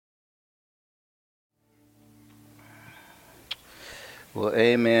Well,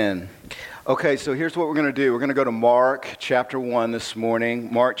 amen. Okay, so here's what we're going to do. We're going to go to Mark chapter 1 this morning.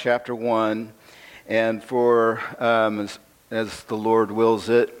 Mark chapter 1. And as the Lord wills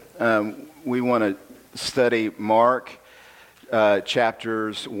it, we want to study Mark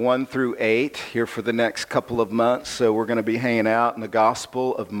chapters 1 through 8 here for the next couple of months. So we're going to be hanging out in the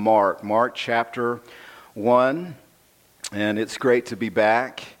Gospel of Mark. Mark chapter 1. And it's great to be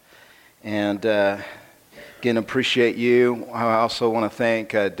back. And again, appreciate you. I also want to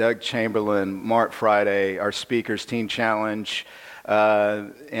thank Doug Chamberlain, Mark Friday, our speakers, Teen Challenge,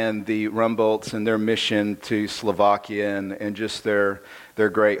 and the Rumboldts and their mission to Slovakia and just their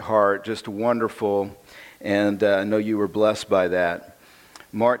great heart. Just wonderful. And I know you were blessed by that.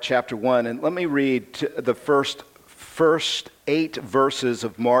 Mark chapter 1. And let me read the first 8 verses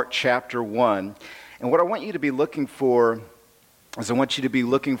of Mark chapter 1. And what I want you to be looking for is I want you to be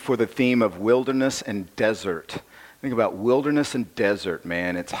looking for the theme of wilderness and desert. Think about wilderness and desert,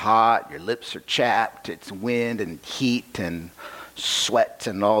 man. It's hot, your lips are chapped, it's wind and heat and sweat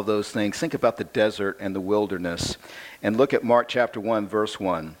and all those things. Think about the desert and the wilderness. And look at Mark chapter 1, verse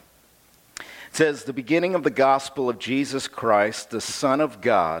 1. It says, "The beginning of the gospel of Jesus Christ, the Son of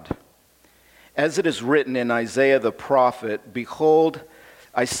God, as it is written in Isaiah the prophet, Behold,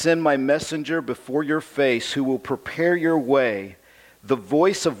 I send my messenger before your face who will prepare your way, the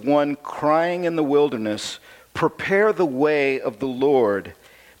voice of one crying in the wilderness, prepare the way of the Lord,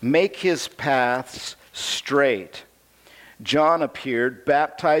 make his paths straight. John appeared,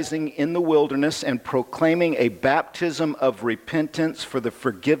 baptizing in the wilderness and proclaiming a baptism of repentance for the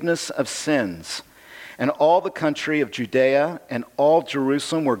forgiveness of sins. And all the country of Judea and all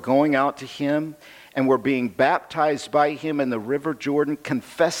Jerusalem were going out to him and were being baptized by him in the river Jordan,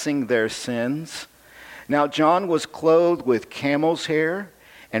 confessing their sins. Now John was clothed with camel's hair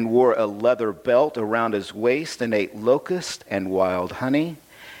and wore a leather belt around his waist and ate locusts and wild honey.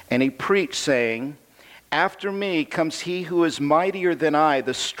 And he preached, saying, After me comes he who is mightier than I,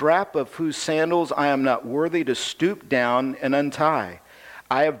 the strap of whose sandals I am not worthy to stoop down and untie.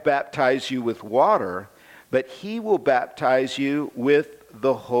 I have baptized you with water, but he will baptize you with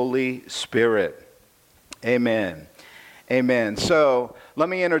the Holy Spirit." Amen. Amen. So let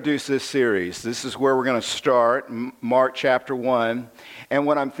me introduce this series. This is where we're going to start, Mark chapter 1. And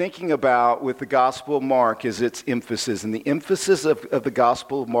what I'm thinking about with the Gospel of Mark is its emphasis. And the emphasis of the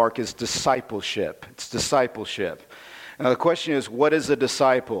Gospel of Mark is discipleship. It's discipleship. Now the question is, what is a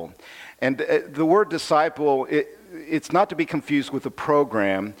disciple? And the word disciple, it's not to be confused with a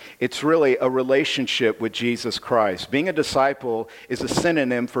program. It's really a relationship with Jesus Christ. Being a disciple is a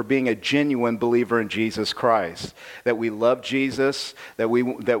synonym for being a genuine believer in Jesus Christ. That we love Jesus, that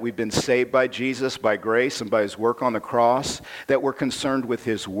we've been saved by Jesus, by grace and by his work on the cross, that we're concerned with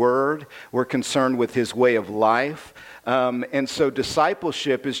his word, we're concerned with his way of life. And so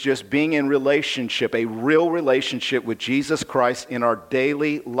discipleship is just being in relationship, a real relationship with Jesus Christ in our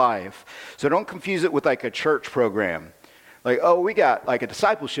daily life. So don't confuse it with like a church program. Like, oh, we got like a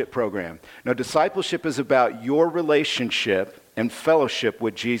discipleship program. No, discipleship is about your relationship and fellowship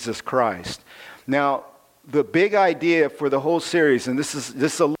with Jesus Christ. Now, the big idea for the whole series, and this is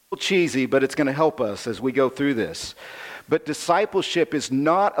a little cheesy, but it's going to help us as we go through this. But discipleship is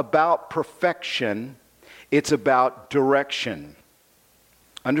not about perfection. It's about direction.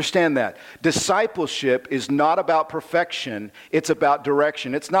 Understand that. Discipleship is not about perfection. It's about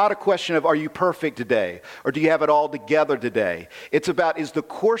direction. It's not a question of, are you perfect today? Or do you have it all together today? It's about, is the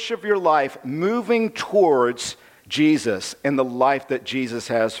course of your life moving towards Jesus and the life that Jesus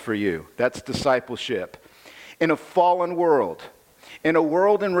has for you? That's discipleship. In a fallen world, in a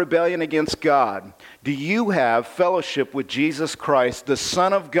world in rebellion against God, do you have fellowship with Jesus Christ, the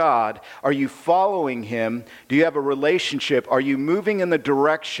Son of God? Are you following him? Do you have a relationship? Are you moving in the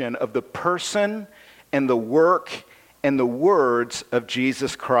direction of the person and the work and the words of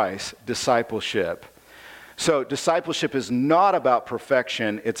Jesus Christ? Discipleship. So discipleship is not about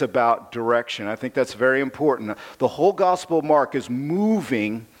perfection, it's about direction. I think that's very important. The whole Gospel of Mark is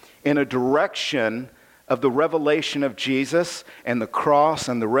moving in a direction of the revelation of Jesus and the cross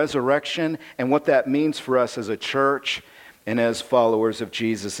and the resurrection and what that means for us as a church and as followers of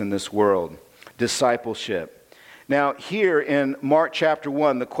Jesus in this world. Discipleship. Now here in Mark chapter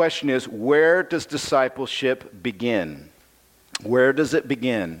 1, the question is, where does discipleship begin? Where does it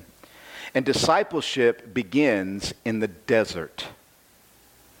begin? And discipleship begins in the desert.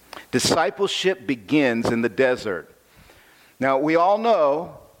 Discipleship begins in the desert. Now we all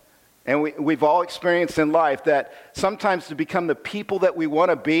know, and we've all experienced in life, that sometimes to become the people that we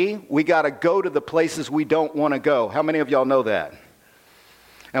want to be, we got to go to the places we don't want to go. How many of y'all know that?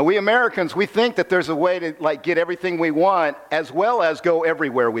 Now, we Americans, we think that there's a way to like get everything we want as well as go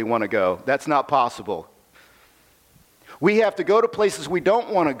everywhere we want to go. That's not possible. We have to go to places we don't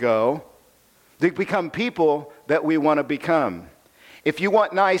want to go to become people that we want to become. If you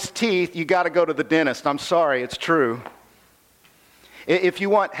want nice teeth, you got to go to the dentist. I'm sorry, it's true. If you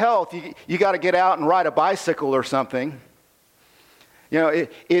want health, you got to get out and ride a bicycle or something. You know,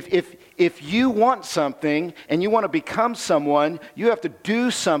 if you want something and you want to become someone, you have to do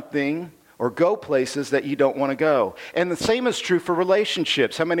something or go places that you don't want to go. And the same is true for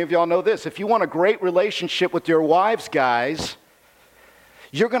relationships. How many of y'all know this? If you want a great relationship with your wives, guys,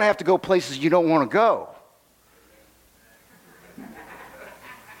 you're going to have to go places you don't want to go.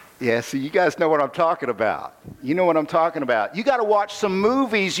 Yeah, so you guys know what I'm talking about. You know what I'm talking about. You got to watch some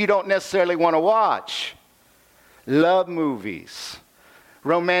movies you don't necessarily want to watch. Love movies.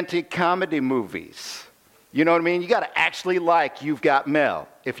 Romantic comedy movies. You know what I mean? You got to actually like You've Got Mel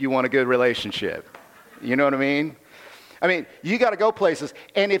if you want a good relationship. You know what I mean? I mean, you got to go places.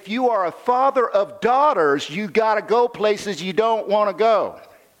 And if you are a father of daughters, you got to go places you don't want to go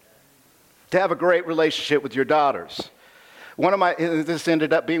to have a great relationship with your daughters. This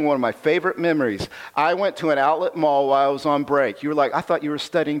ended up being one of my favorite memories. I went to an outlet mall while I was on break. You were like, I thought you were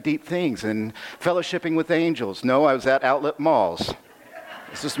studying deep things and fellowshipping with angels. No, I was at outlet malls.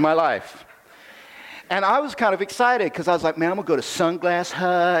 This is my life. And I was kind of excited because I was like, man, I'm going to go to Sunglass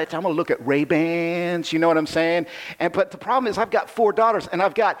Hut. I'm going to look at Ray-Bans. You know what I'm saying? But the problem is I've got 4 daughters, and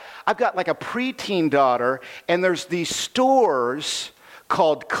I've got like a preteen daughter, and there's these stores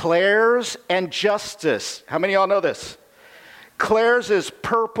called Claire's and Justice. How many of y'all know this? Claire's is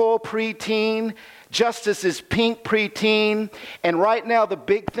purple preteen, Justice is pink preteen, and right now the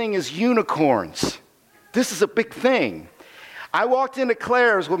big thing is unicorns. This is a big thing. I walked into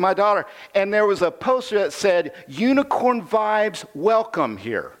Claire's with my daughter, and there was a poster that said, Unicorn Vibes, welcome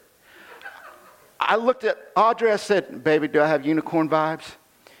here. I looked at Audrey, I said, baby, do I have unicorn vibes?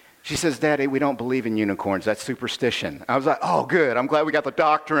 She says, Daddy, we don't believe in unicorns. That's superstition. I was like, oh, good. I'm glad we got the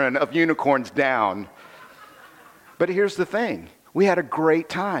doctrine of unicorns down. But here's the thing. We had a great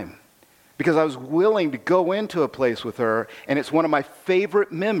time because I was willing to go into a place with her, and it's one of my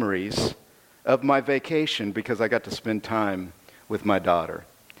favorite memories of my vacation because I got to spend time with my daughter.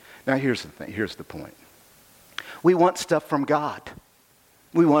 Now, here's the thing. Here's the point. We want stuff from God.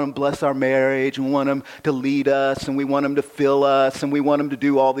 We want him to bless our marriage, and we want him to lead us, and we want him to fill us, and we want him to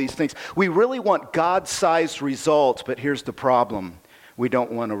do all these things. We really want God-sized results, but here's the problem. We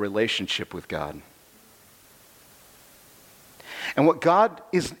don't want a relationship with God. And what God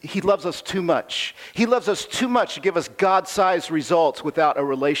is, he loves us too much. He loves us too much to give us God-sized results without a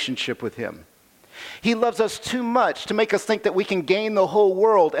relationship with him. He loves us too much to make us think that we can gain the whole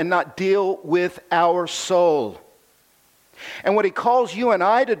world and not deal with our soul. And what he calls you and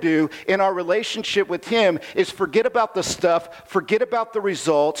I to do in our relationship with him is forget about the stuff, forget about the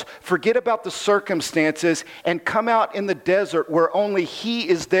results, forget about the circumstances, and come out in the desert where only he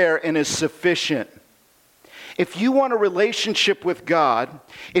is there and is sufficient. If you want a relationship with God,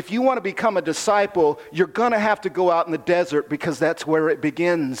 if you want to become a disciple, you're going to have to go out in the desert because that's where it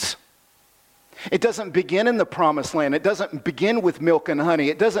begins. It doesn't begin in the promised land. It doesn't begin with milk and honey.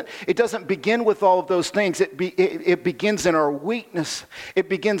 It doesn't begin with all of those things. It begins in our weakness. It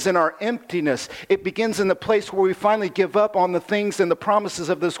begins in our emptiness. It begins in the place where we finally give up on the things and the promises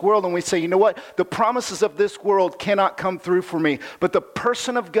of this world, and we say, you know what? The promises of this world cannot come through for me, but the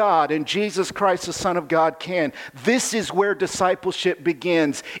person of God and Jesus Christ, the Son of God, can. This is where discipleship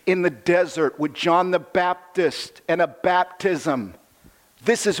begins, in the desert with John the Baptist and a baptism.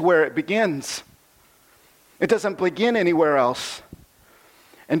 This is where it begins. It doesn't begin anywhere else.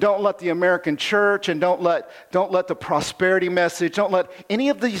 And don't let the American church and don't let the prosperity message, don't let any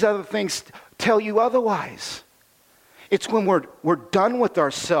of these other things tell you otherwise. It's when we're done with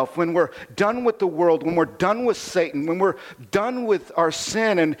ourselves, when we're done with the world, when we're done with Satan, when we're done with our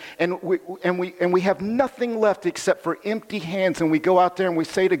sin, and we have nothing left except for empty hands, and we go out there and we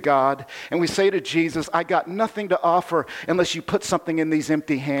say to God and we say to Jesus, I got nothing to offer unless you put something in these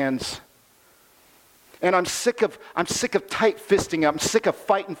empty hands. And I'm sick of tight-fisting. I'm sick of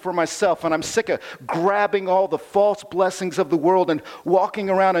fighting for myself. And I'm sick of grabbing all the false blessings of the world and walking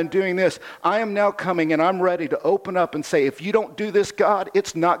around and doing this. I am now coming and I'm ready to open up and say, if you don't do this, God,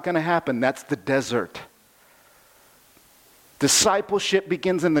 it's not going to happen. That's the desert. Discipleship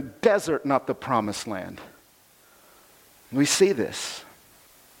begins in the desert, not the promised land. We see this.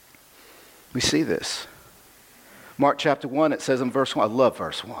 We see this. Mark chapter 1, it says in verse 1, I love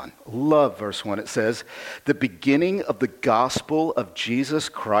verse 1. Love verse 1. It says, the beginning of the gospel of Jesus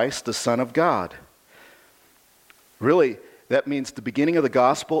Christ, the Son of God. Really, That means the beginning of the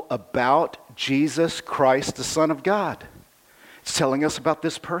gospel about Jesus Christ, the Son of God. It's telling us about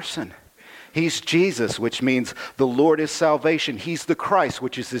this person. He's Jesus, which means the Lord is salvation. He's the Christ,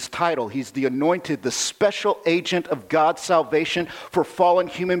 which is his title. He's the anointed, the special agent of God's salvation for fallen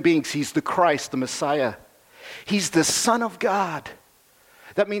human beings. He's the Christ, the Messiah. He's the Son of God.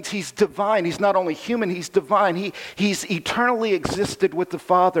 That means he's divine. He's not only human, he's divine. He's eternally existed with the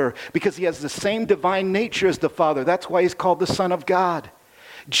Father because he has the same divine nature as the Father. That's why he's called the Son of God.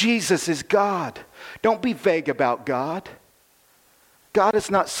 Jesus is God. Don't be vague about God. God is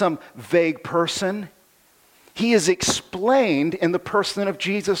not some vague person. He is explained in the person of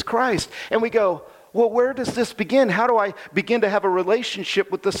Jesus Christ. And we go, well, where does this begin? How do I begin to have a relationship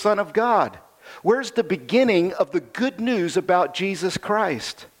with the Son of God? Where's the beginning of the good news about Jesus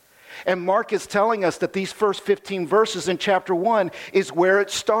Christ? And Mark is telling us that these first 15 verses in chapter 1 is where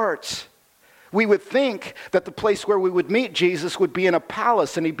it starts. We would think that the place where we would meet Jesus would be in a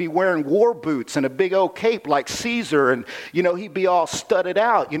palace and he'd be wearing war boots and a big old cape like Caesar and, he'd be all studded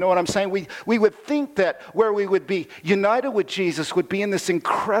out. You know what I'm saying? We would think that where we would be united with Jesus would be in this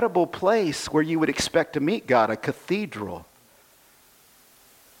incredible place where you would expect to meet God, a cathedral,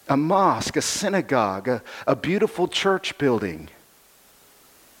 a mosque, a synagogue, a beautiful church building.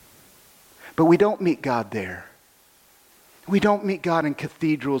 But we don't meet God there. We don't meet God in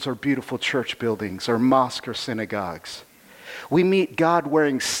cathedrals or beautiful church buildings or mosques or synagogues. We meet God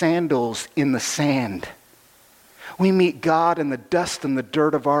wearing sandals in the sand. We meet God in the dust and the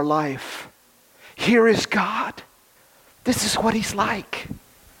dirt of our life. Here is God. This is what he's like.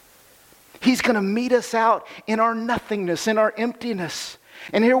 He's going to meet us out in our nothingness, in our emptiness.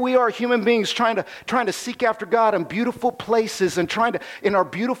 And here we are, human beings, trying to seek after God in beautiful places and in our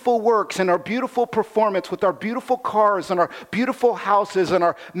beautiful works and our beautiful performance with our beautiful cars and our beautiful houses and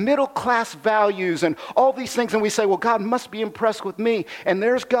our middle-class values and all these things. And we say, well, God must be impressed with me. And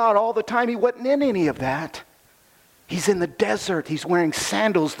there's God all the time. He wasn't in any of that. He's in the desert. He's wearing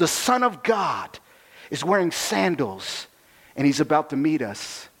sandals. The Son of God is wearing sandals. And he's about to meet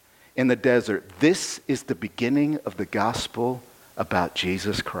us in the desert. This is the beginning of the gospel about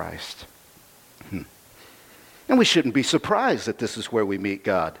Jesus Christ. And we shouldn't be surprised that this is where we meet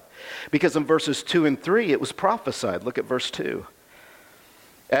God. Because in verses 2 and 3, it was prophesied. Look at verse 2.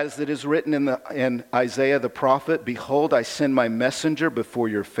 As it is written in Isaiah the prophet, behold, I send my messenger before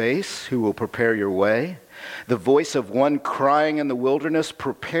your face, who will prepare your way. The voice of one crying in the wilderness,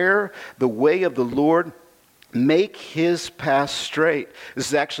 prepare the way of the Lord, make his path straight. This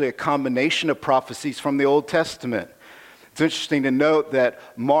is actually a combination of prophecies from the Old Testament. It's interesting to note that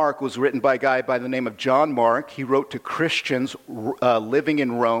Mark was written by a guy by the name of John Mark. He wrote to Christians living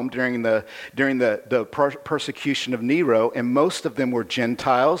in Rome during the persecution of Nero, and most of them were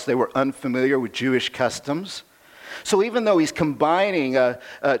Gentiles. They were unfamiliar with Jewish customs. So even though he's combining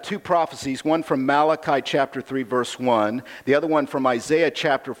two prophecies, one from Malachi chapter 3, verse 1, the other one from Isaiah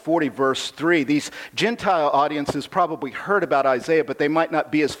chapter 40, verse 3, these Gentile audiences probably heard about Isaiah, but they might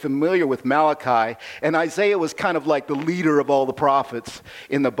not be as familiar with Malachi. And Isaiah was kind of like the leader of all the prophets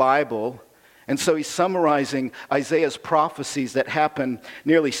in the Bible. And so he's summarizing Isaiah's prophecies that happened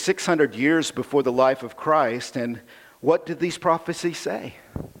nearly 600 years before the life of Christ. And what did these prophecies say?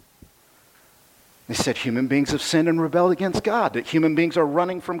 They said human beings have sinned and rebelled against God, that human beings are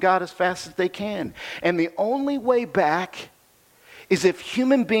running from God as fast as they can. And the only way back is if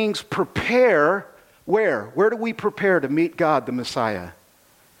human beings prepare, where? Where do we prepare to meet God, the Messiah?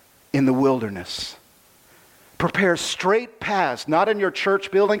 In the wilderness. Prepare straight paths, not in your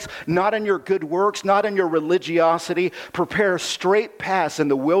church buildings, not in your good works, not in your religiosity. Prepare straight paths in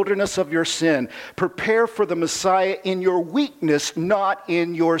the wilderness of your sin. Prepare for the Messiah in your weakness, not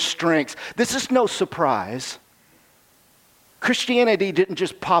in your strength. This is no surprise. Christianity didn't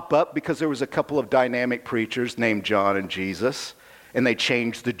just pop up because there was a couple of dynamic preachers named John and Jesus, and they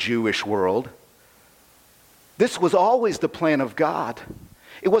changed the Jewish world. This was always the plan of God.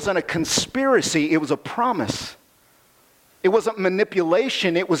 It wasn't a conspiracy, it was a promise. It wasn't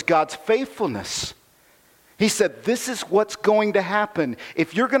manipulation, it was God's faithfulness. He said, this is what's going to happen.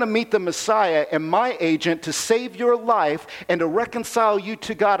 If you're going to meet the Messiah and my agent to save your life and to reconcile you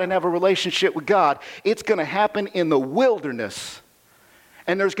to God and have a relationship with God, it's going to happen in the wilderness.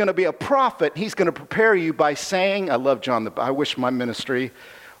 And there's going to be a prophet. He's going to prepare you by saying, I love John, I wish my ministry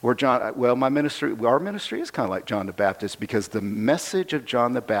our ministry is kind of like John the Baptist because the message of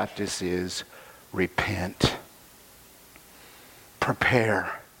John the Baptist is repent,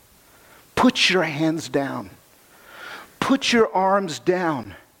 prepare, put your hands down, put your arms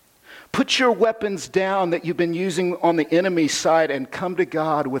down, put your weapons down that you've been using on the enemy's side and come to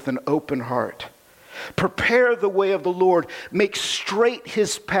God with an open heart. Prepare the way of the Lord. Make straight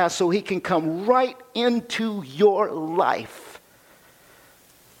his path so he can come right into your life.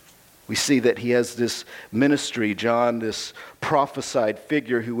 We see that he has this ministry, John, this prophesied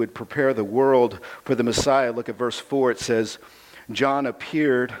figure who would prepare the world for the Messiah. Look at verse 4. It says, John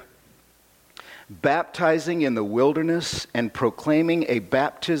appeared baptizing in the wilderness and proclaiming a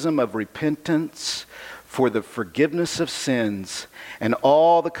baptism of repentance for the forgiveness of sins. And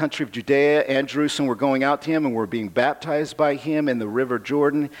all the country of Judea and Jerusalem were going out to him and were being baptized by him in the river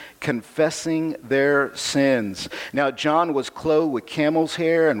Jordan, confessing their sins. Now John was clothed with camel's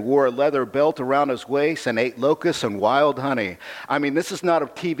hair and wore a leather belt around his waist and ate locusts and wild honey. I mean, this is not a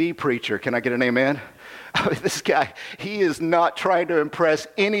TV preacher. Can I get an amen? I mean, this guy, he is not trying to impress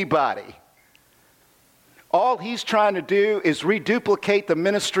anybody. All he's trying to do is reduplicate the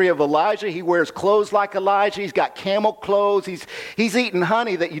ministry of Elijah. He wears clothes like Elijah. He's got camel clothes. He's eating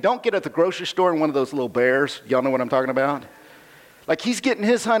honey that you don't get at the grocery store in one of those little bears. Y'all know what I'm talking about? Like he's getting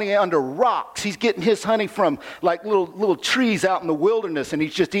his honey under rocks. He's getting his honey from like little trees out in the wilderness, and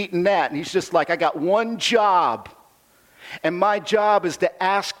he's just eating that. And he's just like, I got one job. And my job is to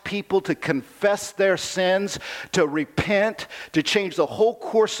ask people to confess their sins, to repent, to change the whole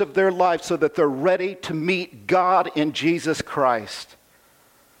course of their life so that they're ready to meet God in Jesus Christ.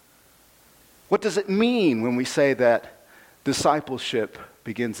 What does it mean when we say that discipleship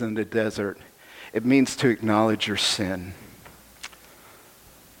begins in the desert? It means to acknowledge your sin,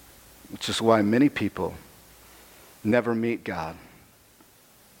 which is why many people never meet God.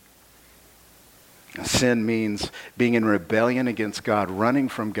 Sin means being in rebellion against God, running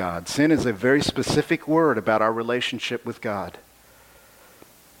from God. Sin is a very specific word about our relationship with God.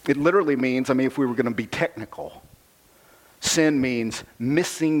 It literally means, if we were going to be technical, sin means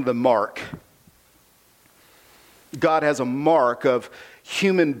missing the mark. God has a mark of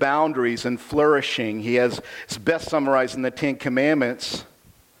human boundaries and flourishing. It's best summarized in the Ten Commandments.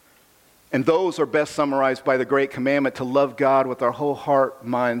 And those are best summarized by the great commandment to love God with our whole heart,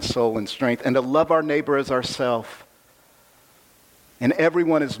 mind, soul, and strength, and to love our neighbor as ourselves. And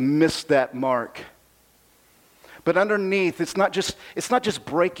everyone has missed that mark. But underneath, it's not just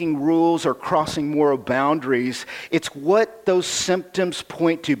breaking rules or crossing moral boundaries. It's what those symptoms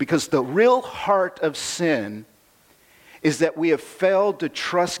point to, because the real heart of sin is that we have failed to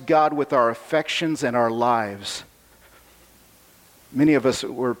trust God with our affections and our lives. Many of us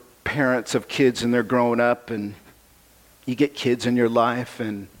were parents of kids and they're growing up, and you get kids in your life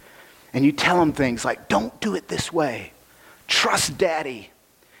and you tell them things like, don't do it this way. Trust daddy.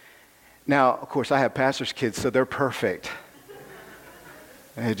 Now, of course, I have pastors' kids, so they're perfect.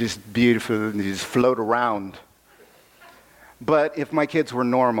 They're just beautiful and they just float around. But if my kids were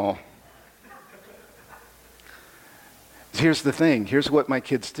normal, here's the thing. Here's what my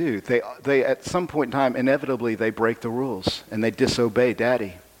kids do. They at some point in time, inevitably, they break the rules and they disobey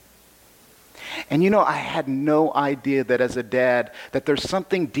daddy. And I had no idea that as a dad, that there's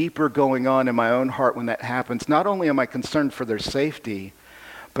something deeper going on in my own heart when that happens. Not only am I concerned for their safety,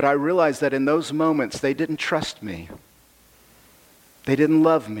 but I realized that in those moments, they didn't trust me. They didn't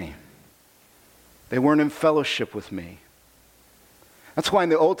love me. They weren't in fellowship with me. That's why in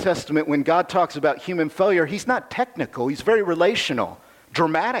the Old Testament, when God talks about human failure, he's not technical. He's very relational,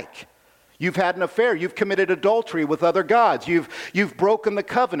 dramatic. You've had an affair. You've committed adultery with other gods. You've broken the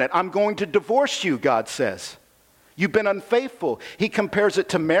covenant. I'm going to divorce you, God says. You've been unfaithful. He compares it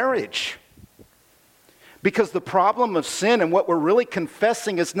to marriage. Because the problem of sin and what we're really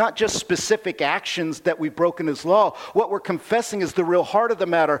confessing is not just specific actions that we've broken his law. What we're confessing is the real heart of the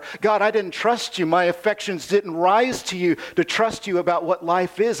matter. God, I didn't trust you. My affections didn't rise to you to trust you about what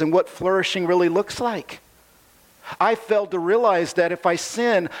life is and what flourishing really looks like. I failed to realize that if I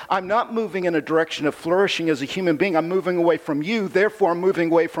sin, I'm not moving in a direction of flourishing as a human being. I'm moving away from you. Therefore, I'm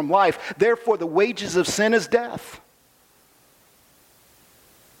moving away from life. Therefore, the wages of sin is death.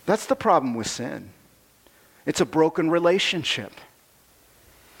 That's the problem with sin. It's a broken relationship.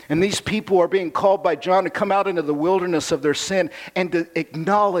 And these people are being called by John to come out into the wilderness of their sin and to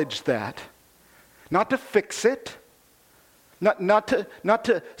acknowledge that. Not to fix it. Not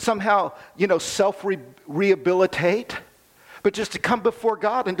to somehow, self-rehabilitate, but just to come before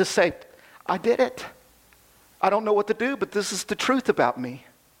God and to say, I did it. I don't know what to do, but this is the truth about me.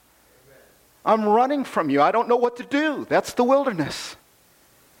 I'm running from you. I don't know what to do. That's the wilderness.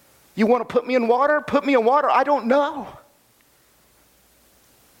 You want to put me in water? Put me in water. I don't know.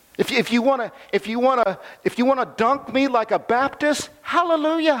 If you want to dunk me like a Baptist,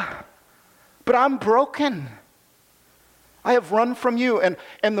 hallelujah. But I'm broken. I have run from you, and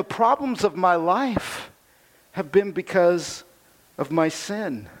the problems of my life have been because of my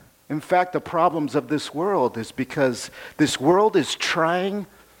sin In fact, the problems of this world is because this world is trying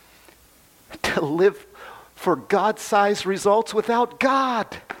to live for God-sized results without God.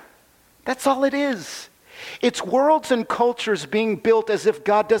 That's all it is. It's worlds and cultures being built as if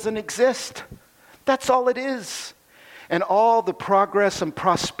God doesn't exist. That's all it is. And all the progress and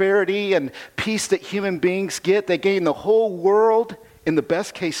prosperity and peace that human beings get, they gain the whole world in the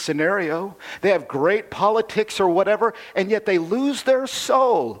best case scenario. They have great politics or whatever, and yet they lose their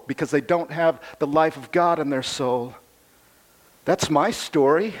soul because they don't have the life of God in their soul. That's my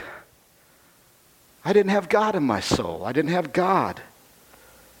story. I didn't have God in my soul. I didn't have God.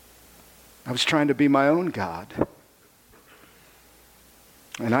 I was trying to be my own God.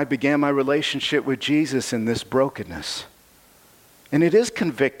 And I began my relationship with Jesus in this brokenness. And it is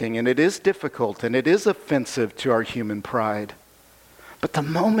convicting, and it is difficult, and it is offensive to our human pride. But the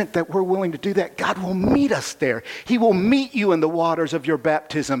moment that we're willing to do that, God will meet us there. He will meet you in the waters of your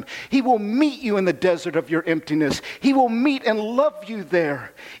baptism. He will meet you in the desert of your emptiness. He will meet and love you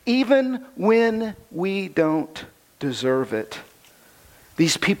there, even when we don't deserve it.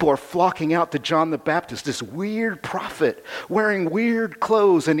 These people are flocking out to John the Baptist, this weird prophet, wearing weird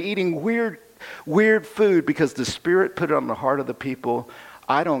clothes and eating weird food because the Spirit put it on the heart of the people.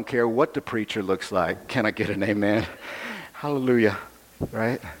 I don't care what the preacher looks like. Can I get an amen? Hallelujah.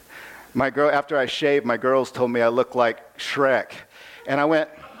 Right? My girl, after I shaved, my girls told me I look like Shrek. And I went,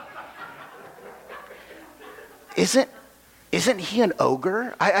 isn't he an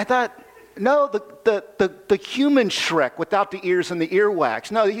ogre? I thought, no, the human Shrek without the ears and the earwax.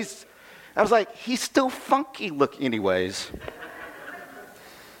 No, I was like, he's still funky looking anyways.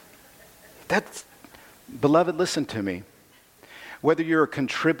 Beloved, listen to me. Whether you're a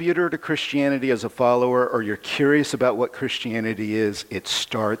contributor to Christianity as a follower or you're curious about what Christianity is, it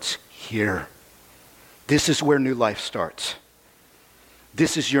starts here. This is where new life starts.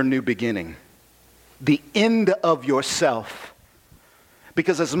 This is your new beginning. The end of yourself.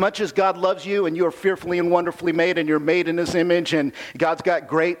 Because as much as God loves you and you are fearfully and wonderfully made and you're made in His image and God's got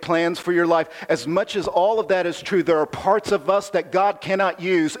great plans for your life, as much as all of that is true, there are parts of us that God cannot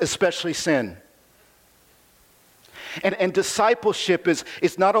use, especially sin. And discipleship is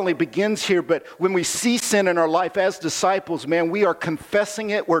not only begins here, but when we see sin in our life as disciples, man, we are confessing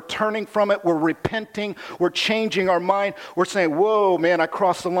it, we're turning from it, we're repenting, we're changing our mind. We're saying, whoa, man, I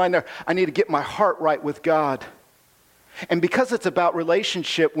crossed the line there. I need to get my heart right with God. And because it's about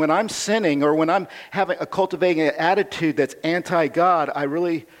relationship, when I'm sinning or when I'm cultivating an attitude that's anti-God, I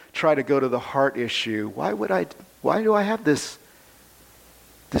really try to go to the heart issue. Why do I have this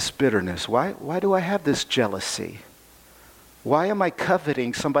bitterness? Why do I have this jealousy? Why am I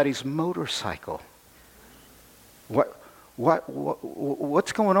coveting somebody's motorcycle?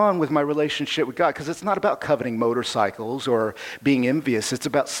 What's going on with my relationship with God? Because it's not about coveting motorcycles or being envious. It's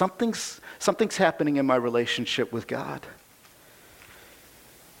about something's happening in my relationship with God.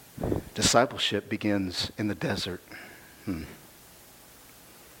 Discipleship begins in the desert.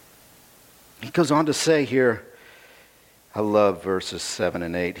 He goes on to say here, I love verses 7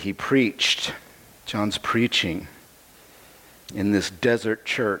 and 8. He preached, John's preaching in this desert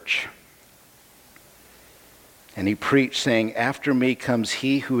church. And he preached, saying, after me comes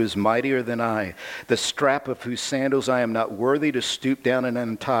he who is mightier than I, the strap of whose sandals I am not worthy to stoop down and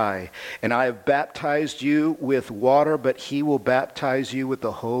untie. And I have baptized you with water, but he will baptize you with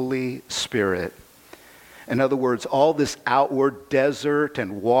the Holy Spirit. In other words, all this outward desert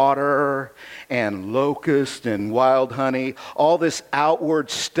and water and locust and wild honey, all this outward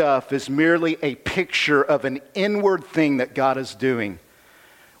stuff is merely a picture of an inward thing that God is doing.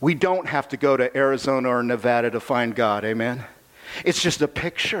 We don't have to go to Arizona or Nevada to find God, amen? It's just a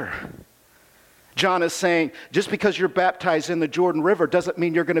picture. John is saying, just because you're baptized in the Jordan River doesn't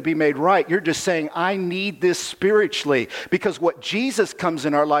mean you're going to be made right. You're just saying, I need this spiritually. Because what Jesus comes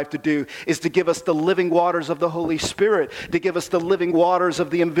in our life to do is to give us the living waters of the Holy Spirit, to give us the living waters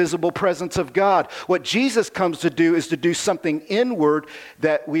of the invisible presence of God. What Jesus comes to do is to do something inward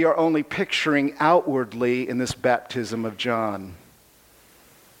that we are only picturing outwardly in this baptism of John.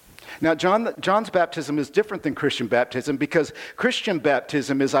 Now, John's baptism is different than Christian baptism because Christian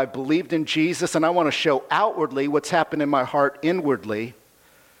baptism is I believed in Jesus and I want to show outwardly what's happened in my heart inwardly.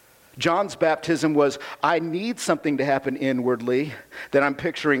 John's baptism was I need something to happen inwardly that I'm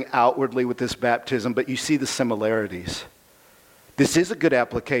picturing outwardly with this baptism, but you see the similarities. This is a good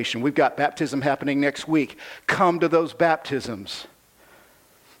application. We've got baptism happening next week. Come to those baptisms.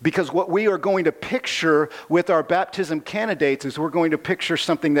 Because what we are going to picture with our baptism candidates is we're going to picture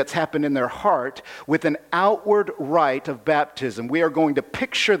something that's happened in their heart with an outward rite of baptism. We are going to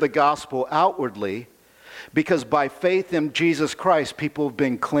picture the gospel outwardly, Because by faith in Jesus Christ, people have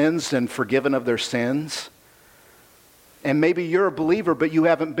been cleansed and forgiven of their sins. And maybe you're a believer, but you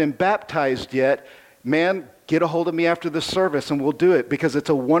haven't been baptized yet. Man, get a hold of me after the service and we'll do it, because it's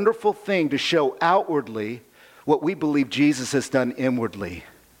a wonderful thing to show outwardly what we believe Jesus has done inwardly.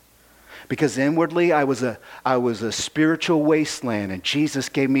 Because inwardly, I was a spiritual wasteland, and Jesus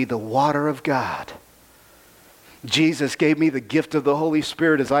gave me the water of God. Jesus gave me the gift of the Holy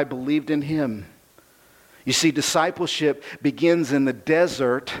Spirit as I believed in him. You see, discipleship begins in the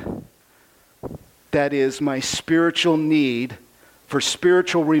desert. That is my spiritual need for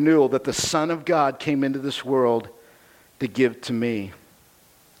spiritual renewal that the Son of God came into this world to give to me.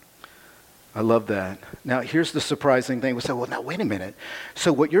 I love that. Now, here's the surprising thing. We say, well, now, wait a minute.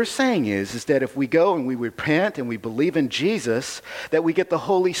 So what you're saying is that if we go and we repent and we believe in Jesus, that we get the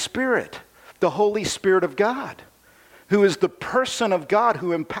Holy Spirit of God, who is the person of God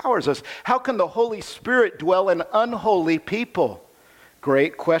who empowers us. How can the Holy Spirit dwell in unholy people?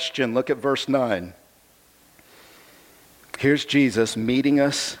 Great question. Look at verse 9. Here's Jesus meeting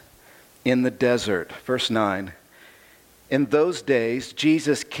us in the desert. Verse 9. In those days,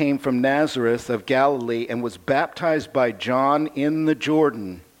 Jesus came from Nazareth of Galilee and was baptized by John in the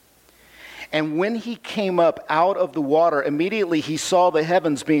Jordan. And when he came up out of the water, immediately he saw the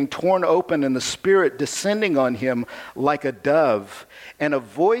heavens being torn open and the Spirit descending on him like a dove. And a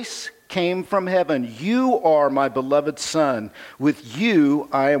voice came from heaven, "You are my beloved Son. With you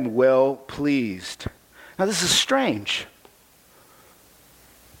I am well pleased." Now this is strange.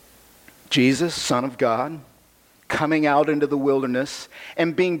 Jesus, Son of God, coming out into the wilderness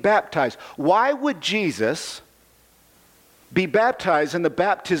and being baptized. Why would Jesus be baptized in the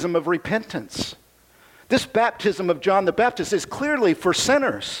baptism of repentance? This baptism of John the Baptist is clearly for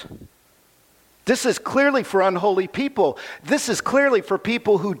sinners. This is clearly for unholy people. This is clearly for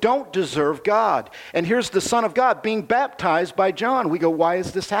people who don't deserve God. And here's the Son of God being baptized by John. We go, why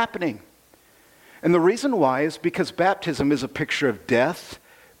is this happening? And the reason why is because baptism is a picture of death,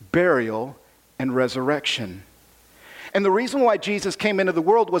 burial, and resurrection. And the reason why Jesus came into the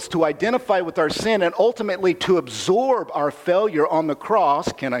world was to identify with our sin and ultimately to absorb our failure on the cross.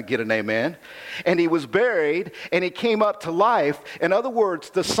 Can I get an amen? And he was buried and he came up to life. In other words,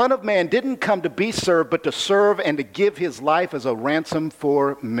 the Son of Man didn't come to be served, but to serve and to give his life as a ransom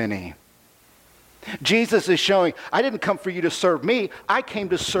for many. Jesus is showing, I didn't come for you to serve me. I came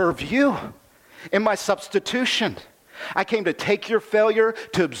to serve you in my substitution. I came to take your failure,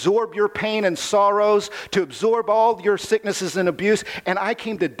 to absorb your pain and sorrows, to absorb all your sicknesses and abuse, and I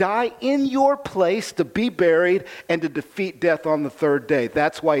came to die in your place, to be buried, and to defeat death on the third day.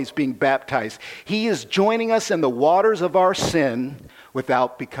 That's why he's being baptized. He is joining us in the waters of our sin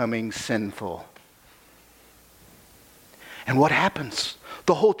without becoming sinful. And what happens?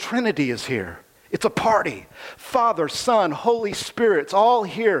 The whole Trinity is here. It's a party. Father, Son, Holy Spirit, it's all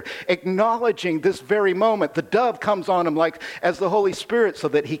here acknowledging this very moment. The dove comes on him like as the Holy Spirit so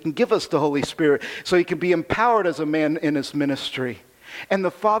that he can give us the Holy Spirit, so he can be empowered as a man in his ministry. And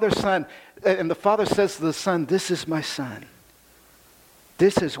the Father says to the Son, this is my Son.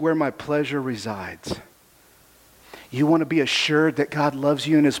 This is where my pleasure resides. You want to be assured that God loves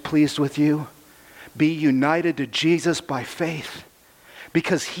you and is pleased with you? Be united to Jesus by faith,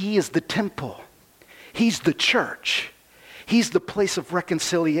 because he is the temple. He's the church. He's the place of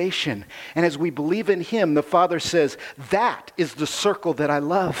reconciliation. And as we believe in him, the Father says, that is the circle that I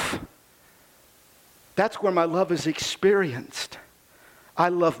love. That's where my love is experienced. I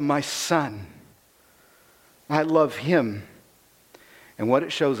love my Son. I love him. And what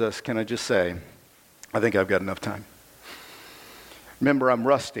it shows us, can I just say, I think I've got enough time. Remember, I'm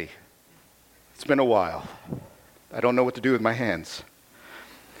rusty. It's been a while. I don't know what to do with my hands.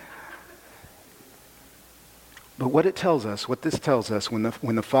 But what this tells us, when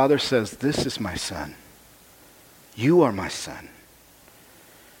the Father says, this is my Son, you are my Son,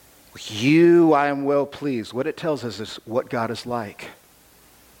 with you I am well pleased, what it tells us is what God is like.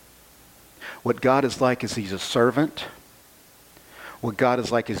 What God is like is he's a servant. What God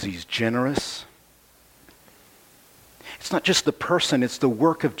is like is he's generous. It's not just the person, it's the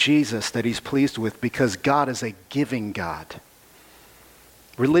work of Jesus that he's pleased with, because God is a giving God.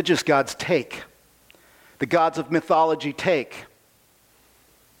 Religious gods take. The gods of mythology take.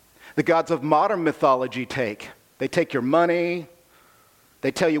 The gods of modern mythology take. They take your money. They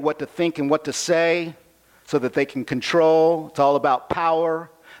tell you what to think and what to say so that they can control. It's all about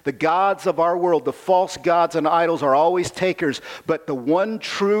power. The gods of our world, the false gods and idols, are always takers. But the one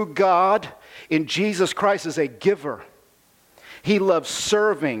true God in Jesus Christ is a giver. He loves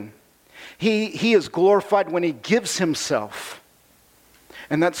serving. He is glorified when he gives himself.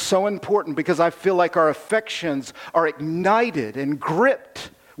 And that's so important because I feel like our affections are ignited and gripped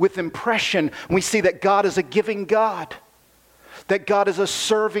with impression when we see that God is a giving God, that God is a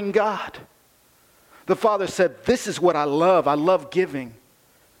serving God. The Father said, this is what I love giving.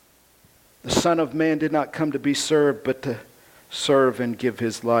 The Son of Man did not come to be served, but to serve and give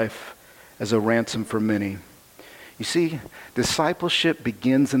his life as a ransom for many. You see, discipleship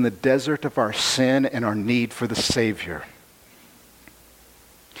begins in the desert of our sin and our need for the Savior.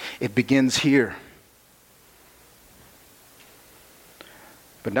 It begins here.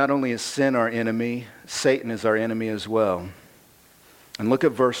 But not only is sin our enemy, Satan is our enemy as well. And look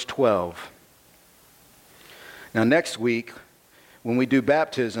at verse 12. Now next week, when we do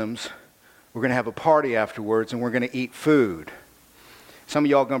baptisms, we're going to have a party afterwards and we're going to eat food. Some of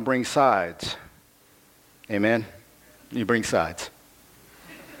y'all are going to bring sides. Amen? You bring sides.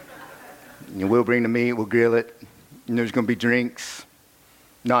 You will bring the meat, we'll grill it. And there's going to be drinks,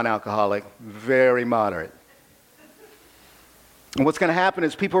 non-alcoholic, very moderate. And what's going to happen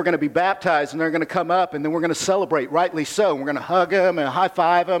is people are going to be baptized and they're going to come up and then we're going to celebrate, rightly so. We're going to hug them and high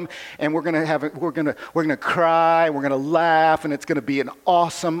five them and we're going to cry, we're going to laugh, and it's going to be an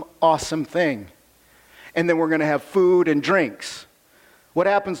awesome, awesome thing. And then we're going to have food and drinks. What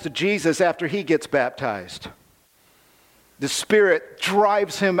happens to Jesus after he gets baptized? The Spirit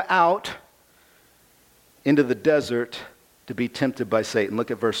drives him out into the desert to be tempted by Satan.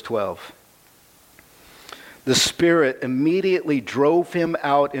 Look at verse 12. The Spirit immediately drove him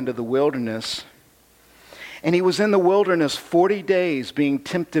out into the wilderness, and he was in the wilderness 40 days being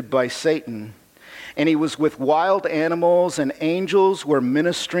tempted by Satan, and he was with wild animals, and angels were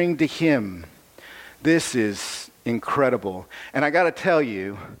ministering to him. This is incredible. And I got to tell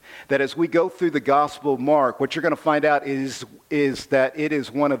you that as we go through the Gospel of Mark, what you're going to find out is that it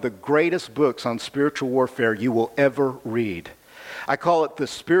is one of the greatest books on spiritual warfare you will ever read. I call it the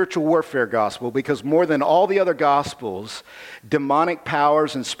spiritual warfare gospel because more than all the other gospels, demonic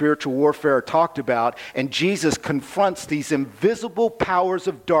powers and spiritual warfare are talked about, and Jesus confronts these invisible powers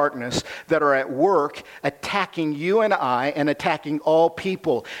of darkness that are at work attacking you and I and attacking all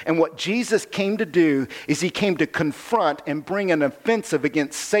people. And what Jesus came to do is he came to confront and bring an offensive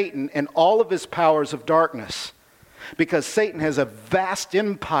against Satan and all of his powers of darkness. Because Satan has a vast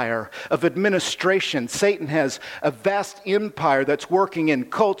empire of administration. Satan has a vast empire that's working in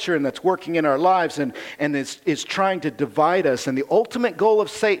culture and that's working in our lives and is trying to divide us. And the ultimate goal of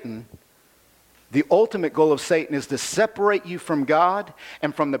Satan is to separate you from God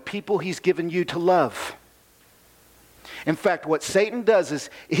and from the people he's given you to love. In fact, what Satan does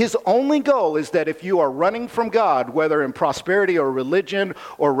is his only goal is that if you are running from God, whether in prosperity or religion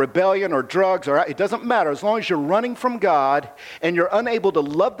or rebellion or drugs, or it doesn't matter, as long as you're running from God and you're unable to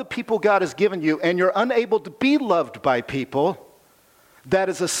love the people God has given you and you're unable to be loved by people, that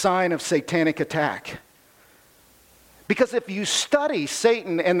is a sign of satanic attack. Because if you study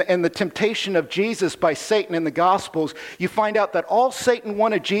Satan and the temptation of Jesus by Satan in the Gospels, you find out that all Satan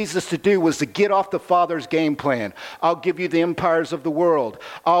wanted Jesus to do was to get off the Father's game plan. I'll give you the empires of the world.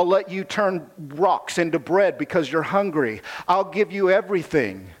 I'll let you turn rocks into bread because you're hungry. I'll give you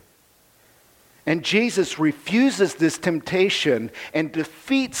everything. And Jesus refuses this temptation and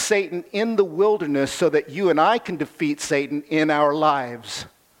defeats Satan in the wilderness so that you and I can defeat Satan in our lives.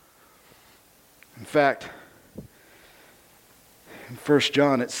 In fact, in 1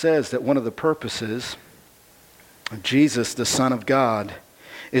 John, it says that one of the purposes of Jesus, the Son of God,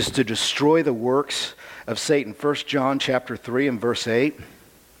 is to destroy the works of Satan. 1 John chapter 3 and verse 8,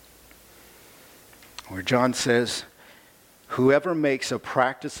 where John says, "Whoever makes a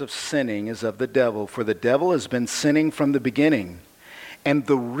practice of sinning is of the devil, for the devil has been sinning from the beginning. And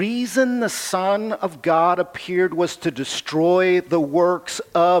the reason the Son of God appeared was to destroy the works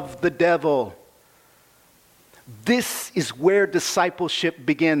of the devil." This is where discipleship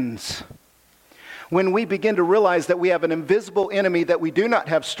begins. When we begin to realize that we have an invisible enemy that we do not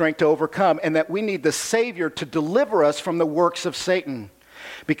have strength to overcome and that we need the Savior to deliver us from the works of Satan.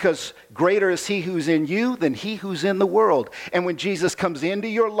 Because greater is he who's in you than he who's in the world. And when Jesus comes into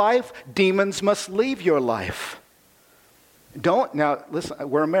your life, demons must leave your life. Now, listen,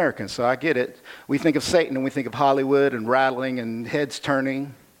 we're Americans, so I get it. We think of Satan and we think of Hollywood and rattling and heads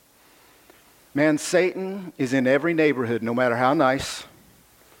turning. Man, Satan is in every neighborhood, no matter how nice.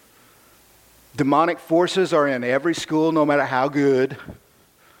 Demonic forces are in every school, no matter how good.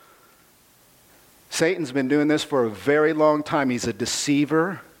 Satan's been doing this for a very long time. He's a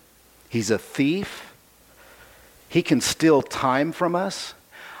deceiver. He's a thief. He can steal time from us.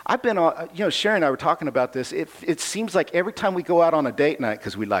 I've been on, Sherry and I were talking about this. It seems like every time we go out on a date night,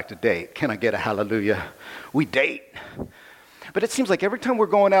 because we like to date, can I get a hallelujah? We date. But it seems like every time we're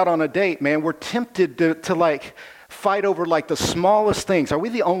going out on a date, man, we're tempted to like fight over like the smallest things. Are we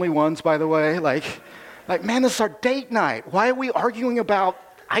the only ones, by the way? Like, man, this is our date night. Why are we arguing about,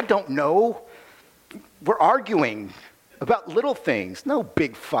 I don't know. We're arguing about little things, no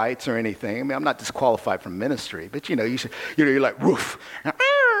big fights or anything. I mean, I'm not disqualified from ministry, but you're like, woof.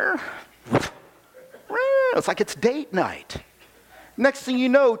 It's like it's date night. Next thing you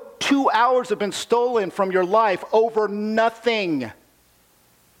know, 2 hours have been stolen from your life over nothing.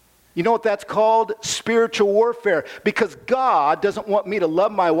 You know what that's called? Spiritual warfare. Because God doesn't want me to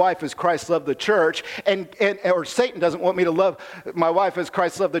love my wife as Christ loved the church, or Satan doesn't want me to love my wife as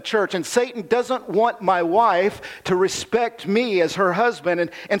Christ loved the church, and Satan doesn't want my wife to respect me as her husband.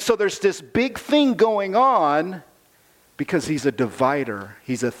 And so there's this big thing going on because he's a divider,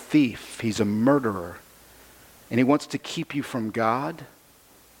 he's a thief, he's a murderer, and he wants to keep you from God.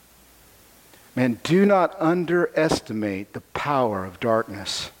 Man, do not underestimate the power of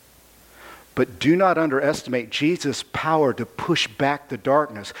darkness. But do not underestimate Jesus' power to push back the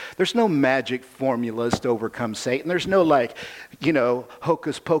darkness. There's no magic formulas to overcome Satan. There's no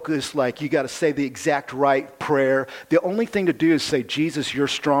hocus pocus, like you got to say the exact right prayer. The only thing to do is say, Jesus, you're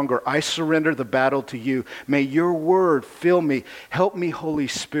stronger. I surrender the battle to you. May your word fill me. Help me, Holy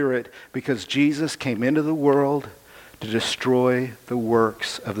Spirit, because Jesus came into the world to destroy the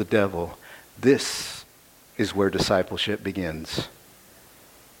works of the devil. This is where discipleship begins.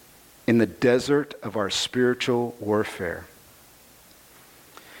 In the desert of our spiritual warfare.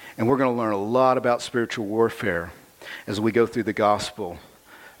 And we're going to learn a lot about spiritual warfare as we go through the Gospel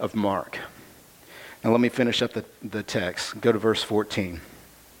of Mark. Now let me finish up the text. Go to verse 14.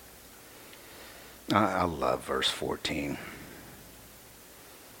 I love verse 14.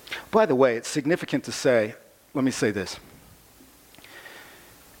 By the way, it's significant to say, let me say this.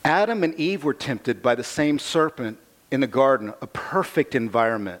 Adam and Eve were tempted by the same serpent in the garden, a perfect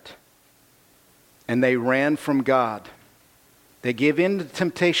environment. And they ran from God. They gave in to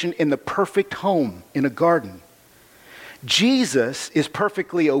temptation in the perfect home, in a garden. Jesus is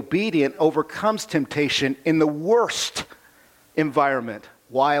perfectly obedient, overcomes temptation in the worst environment,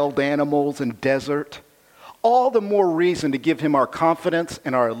 wild animals and desert. All the more reason to give him our confidence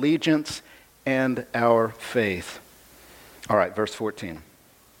and our allegiance and our faith. All right, verse 14.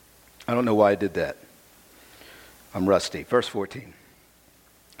 I don't know why I did that. I'm rusty. Verse 14.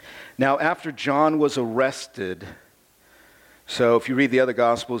 Now, after John was arrested, so if you read the other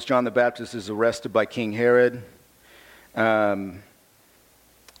Gospels, John the Baptist is arrested by King Herod. And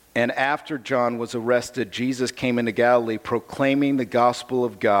after John was arrested, Jesus came into Galilee proclaiming the gospel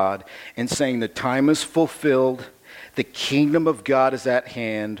of God and saying, the time is fulfilled, the kingdom of God is at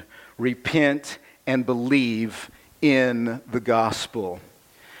hand, repent and believe in the gospel.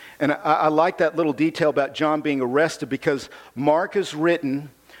 And I like that little detail about John being arrested because Mark is written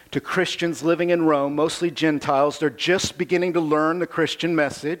to Christians living in Rome, mostly Gentiles. They're just beginning to learn the Christian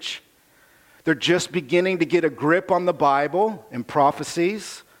message. They're just beginning to get a grip on the Bible and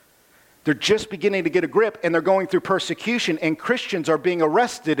prophecies. They're just beginning to get a grip, and they're going through persecution, and Christians are being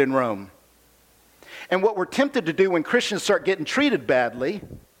arrested in Rome. And what we're tempted to do when Christians start getting treated badly,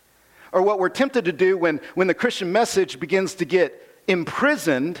 or what we're tempted to do when the Christian message begins to get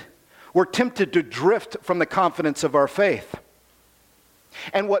imprisoned, we're tempted to drift from the confidence of our faith.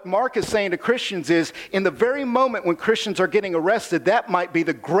 And what Mark is saying to Christians is, in the very moment when Christians are getting arrested, that might be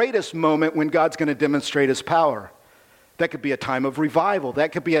the greatest moment when God's going to demonstrate his power. That could be a time of revival.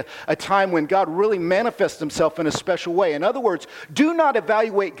 That could be a time when God really manifests himself in a special way. In other words, do not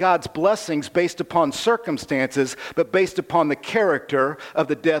evaluate God's blessings based upon circumstances, but based upon the character of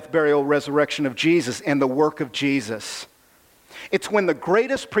the death, burial, resurrection of Jesus and the work of Jesus. It's when the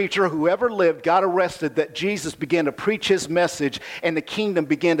greatest preacher who ever lived got arrested that Jesus began to preach his message and the kingdom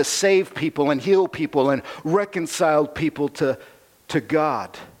began to save people and heal people and reconcile people to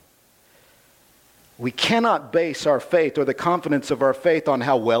God. We cannot base our faith or the confidence of our faith on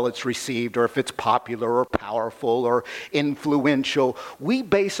how well it's received or if it's popular or powerful or influential. We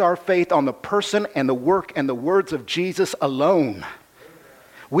base our faith on the person and the work and the words of Jesus alone.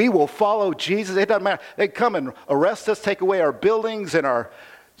 We will follow Jesus. It doesn't matter. They come and arrest us, take away our buildings and our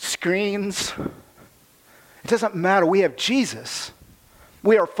screens. It doesn't matter. We have Jesus.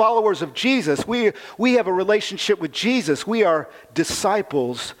 We are followers of Jesus. We have a relationship with Jesus. We are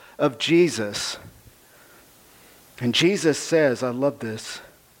disciples of Jesus. And Jesus says, I love this,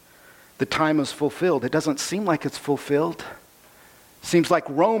 the time is fulfilled. It doesn't seem like it's fulfilled. Seems like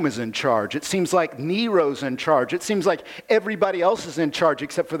Rome is in charge. It seems like Nero's in charge. It seems like everybody else is in charge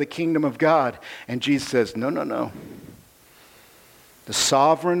except for the kingdom of God. And Jesus says, no. The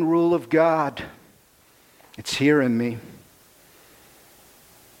sovereign rule of God, it's here in me.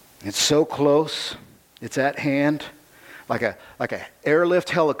 It's so close. It's at hand. Like a airlift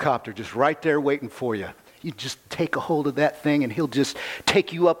helicopter just right there waiting for you. You just take a hold of that thing and he'll just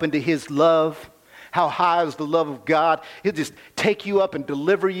take you up into his love. How high is the love of God? He'll just take you up and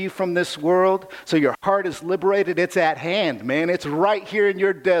deliver you from this world so your heart is liberated. It's at hand, man. It's right here in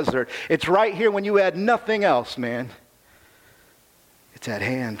your desert. It's right here when you had nothing else, man. It's at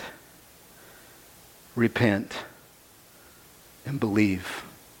hand. Repent and believe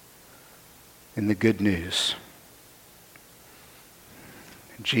in the good news.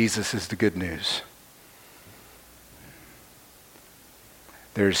 Jesus is the good news.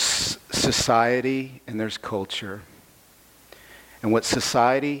 There's society and there's culture. And what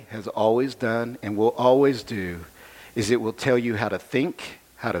society has always done and will always do is it will tell you how to think,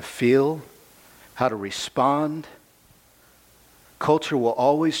 how to feel, how to respond. Culture will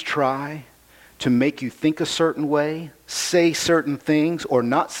always try to make you think a certain way, say certain things, or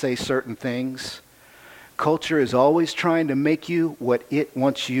not say certain things. Culture is always trying to make you what it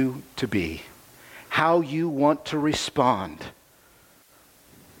wants you to be, how you want to respond.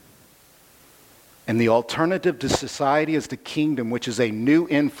 And the alternative to society is the kingdom, which is a new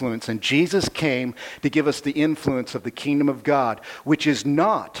influence. And Jesus came to give us the influence of the kingdom of God, which is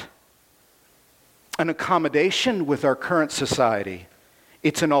not an accommodation with our current society.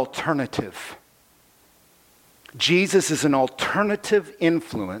 It's an alternative. Jesus is an alternative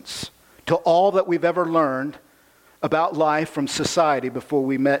influence to all that we've ever learned about life from society before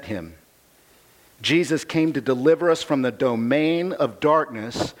we met him. Jesus came to deliver us from the domain of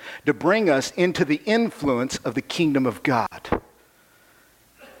darkness, to bring us into the influence of the kingdom of God.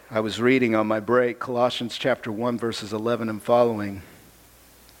 I was reading on my break Colossians chapter 1, verses 11 and following,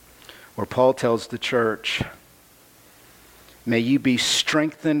 where Paul tells the church, "May you be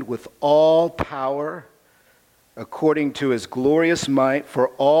strengthened with all power according to his glorious might for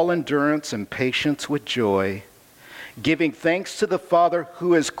all endurance and patience with joy, giving thanks to the Father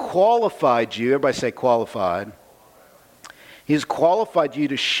who has qualified you," everybody say qualified. He has qualified you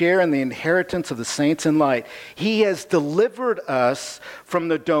to share in the inheritance of the saints in light. He has delivered us from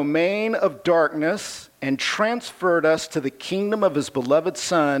the domain of darkness and transferred us to the kingdom of his beloved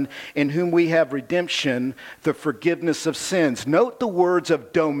Son, in whom we have redemption, the forgiveness of sins. Note the words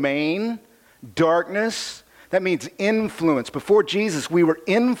of domain, darkness. That means influence. Before Jesus, we were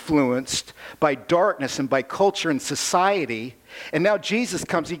influenced by darkness and by culture and society. And now Jesus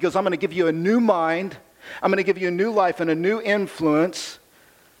comes, he goes, "I'm going to give you a new mind. I'm going to give you a new life and a new influence."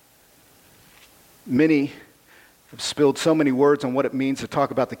 Many have spilled so many words on what it means to talk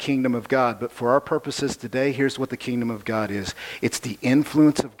about the kingdom of God. But for our purposes today, here's what the kingdom of God is. It's the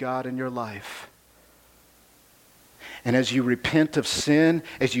influence of God in your life. And as you repent of sin,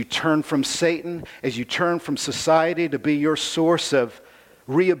 as you turn from Satan, as you turn from society to be your source of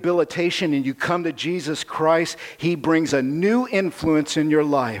rehabilitation, and you come to Jesus Christ, he brings a new influence in your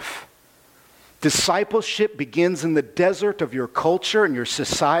life. Discipleship begins in the desert of your culture and your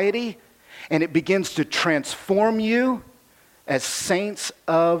society, and it begins to transform you as saints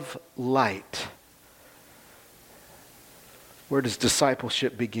of light. Where does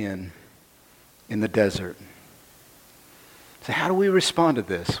discipleship begin? In the desert. So how do we respond to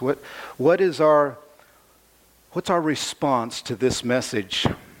this? What's our response to this message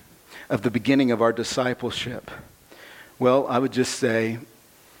of the beginning of our discipleship? Well, I would just say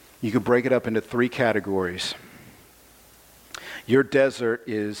you could break it up into three categories. Your desert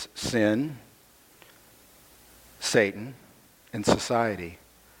is sin, Satan, and society.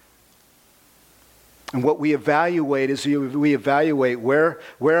 And what we evaluate is we evaluate where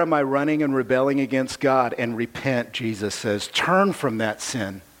am I running and rebelling against God, and repent, Jesus says. Turn from that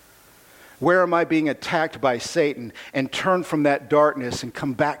sin. Where am I being attacked by Satan, and turn from that darkness and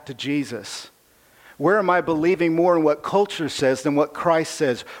come back to Jesus? Where am I believing more in what culture says than what Christ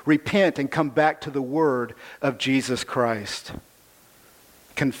says? Repent and come back to the word of Jesus Christ.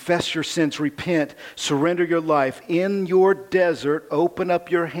 Confess your sins, repent, surrender your life. In your desert, open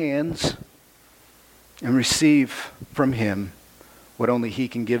up your hands and receive from him what only he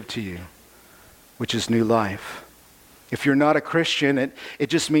can give to you, which is new life. If you're not a Christian, it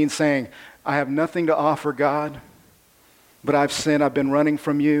just means saying, "I have nothing to offer God, but I've sinned, I've been running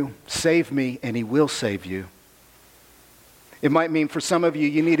from you. Save me," and he will save you. It might mean for some of you,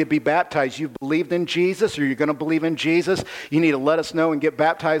 you need to be baptized. You've believed in Jesus, or you're going to believe in Jesus. You need to let us know and get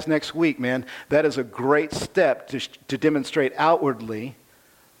baptized next week, man. That is a great step to demonstrate outwardly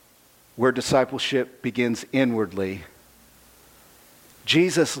where discipleship begins inwardly.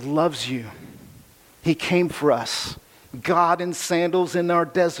 Jesus loves you. He came for us. God in sandals in our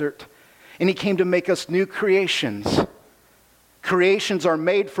desert. And he came to make us new creations. Creations are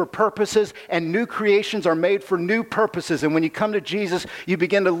made for purposes, and new creations are made for new purposes. And when you come to Jesus, you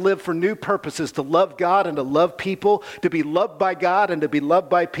begin to live for new purposes, to love God and to love people, to be loved by God and to be loved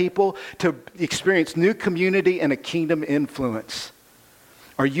by people, to experience new community and a kingdom influence.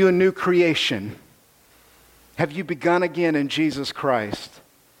 Are you a new creation? Have you begun again in Jesus Christ?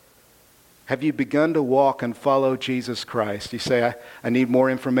 Have you begun to walk and follow Jesus Christ? You say, I need more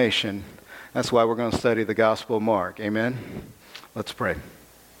information. That's why we're going to study the Gospel of Mark. Amen? Let's pray.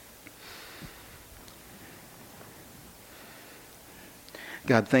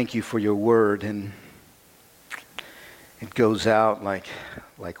 God, thank you for your word. And it goes out like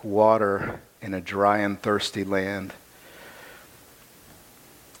water in a dry and thirsty land.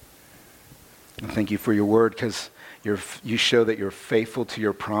 And thank you for your word because you show that you're faithful to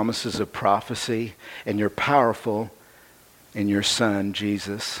your promises of prophecy and you're powerful in your Son,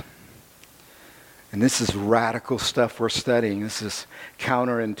 Jesus. And this is radical stuff we're studying. This is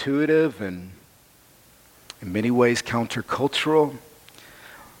counterintuitive and in many ways countercultural.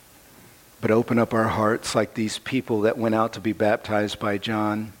 But open up our hearts like these people that went out to be baptized by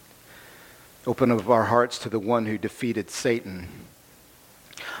John. Open up our hearts to the one who defeated Satan.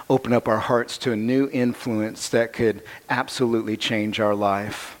 Open up our hearts to a new influence that could absolutely change our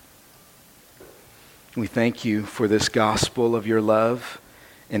life. We thank you for this gospel of your love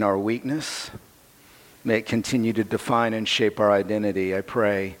in our weakness. May it continue to define and shape our identity, I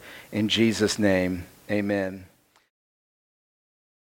pray. In Jesus' name, amen.